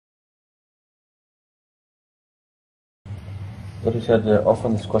But you said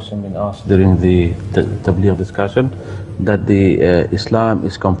often this question been asked during the Tabligh discussion, that the Islam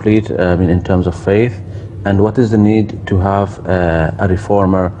is complete in terms of faith, and what is the need to have a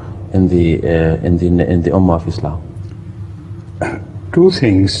reformer in the Ummah of Islam? Two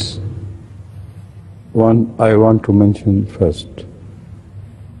things. One I want to mention first.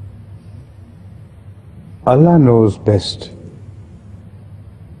 Allah knows best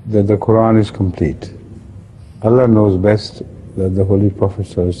that the Quran is complete. Allah knows best that the Holy Prophet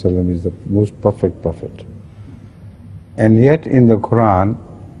ﷺ is the most perfect Prophet. And yet in the Quran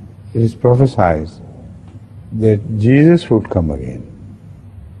it is prophesied that Jesus would come again.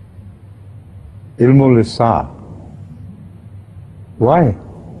 Ilmul Isa. Why?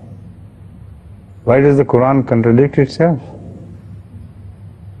 Why does the Quran contradict itself?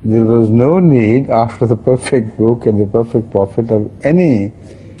 There was no need after the perfect book and the perfect prophet of any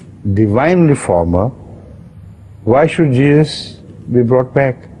divine reformer. Why should Jesus be brought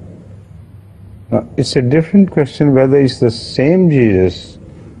back? Now, it's a different question whether it's the same Jesus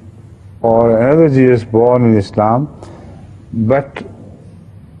or another Jesus born in Islam, but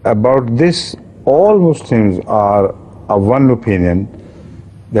about this all Muslims are of one opinion,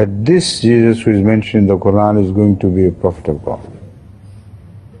 that this Jesus who is mentioned in the Quran is going to be a prophet of God.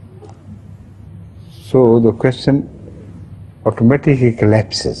 So the question automatically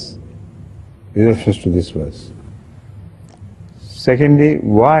collapses with reference to this verse. Secondly,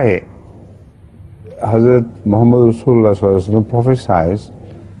 why Hazrat Muhammad Rasulullah prophesies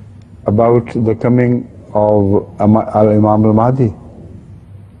about the coming of Imam al-Mahdi?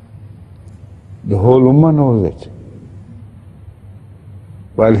 The whole Ummah knows it.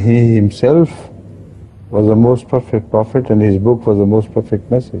 While he himself was the most perfect prophet and his book was the most perfect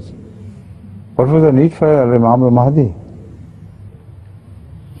message. What was the need for Imam al-Mahdi?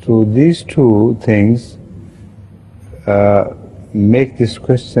 So these two things make this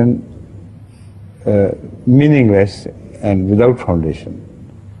question meaningless and without foundation.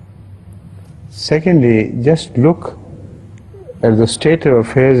 Secondly, just look at the state of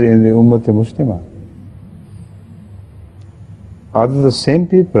affairs in the Ummah Muslimah. Are they the same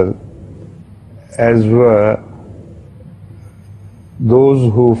people as were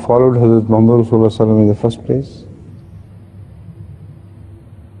those who followed Hazrat Muhammad Rasulullah in the first place?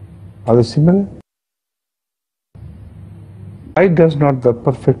 Are they similar? Why does not the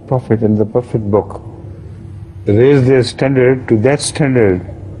perfect prophet and the perfect book raise their standard to that standard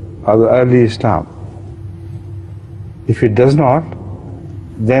of the early Islam? If it does not,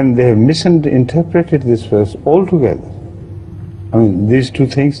 then they have misinterpreted this verse altogether. I mean, these two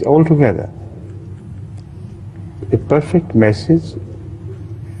things altogether. A perfect message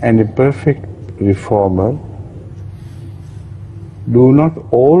and a perfect reformer do not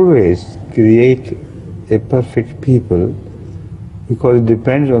always create a perfect people, because it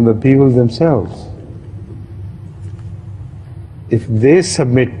depends on the people themselves. If they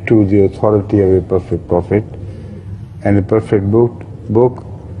submit to the authority of a perfect prophet and a perfect book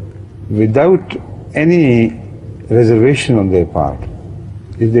without any reservation on their part,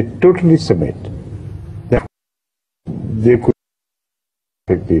 if they totally submit, then they could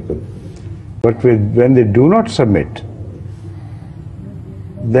be perfect people. But when they do not submit,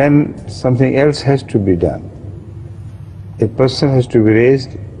 then something else has to be done. A person has to be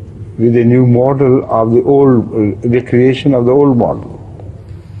raised with a new model of the old, the creation of the old model.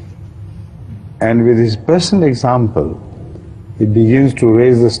 And with his personal example, he begins to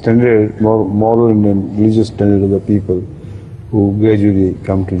raise the standard, moral and religious standard of the people who gradually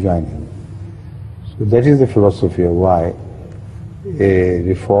come to join him. So that is the philosophy of why a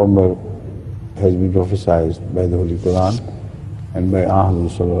reformer has been prophesied by the Holy Quran and by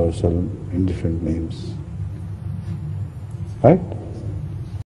Ahmad in different names. Right?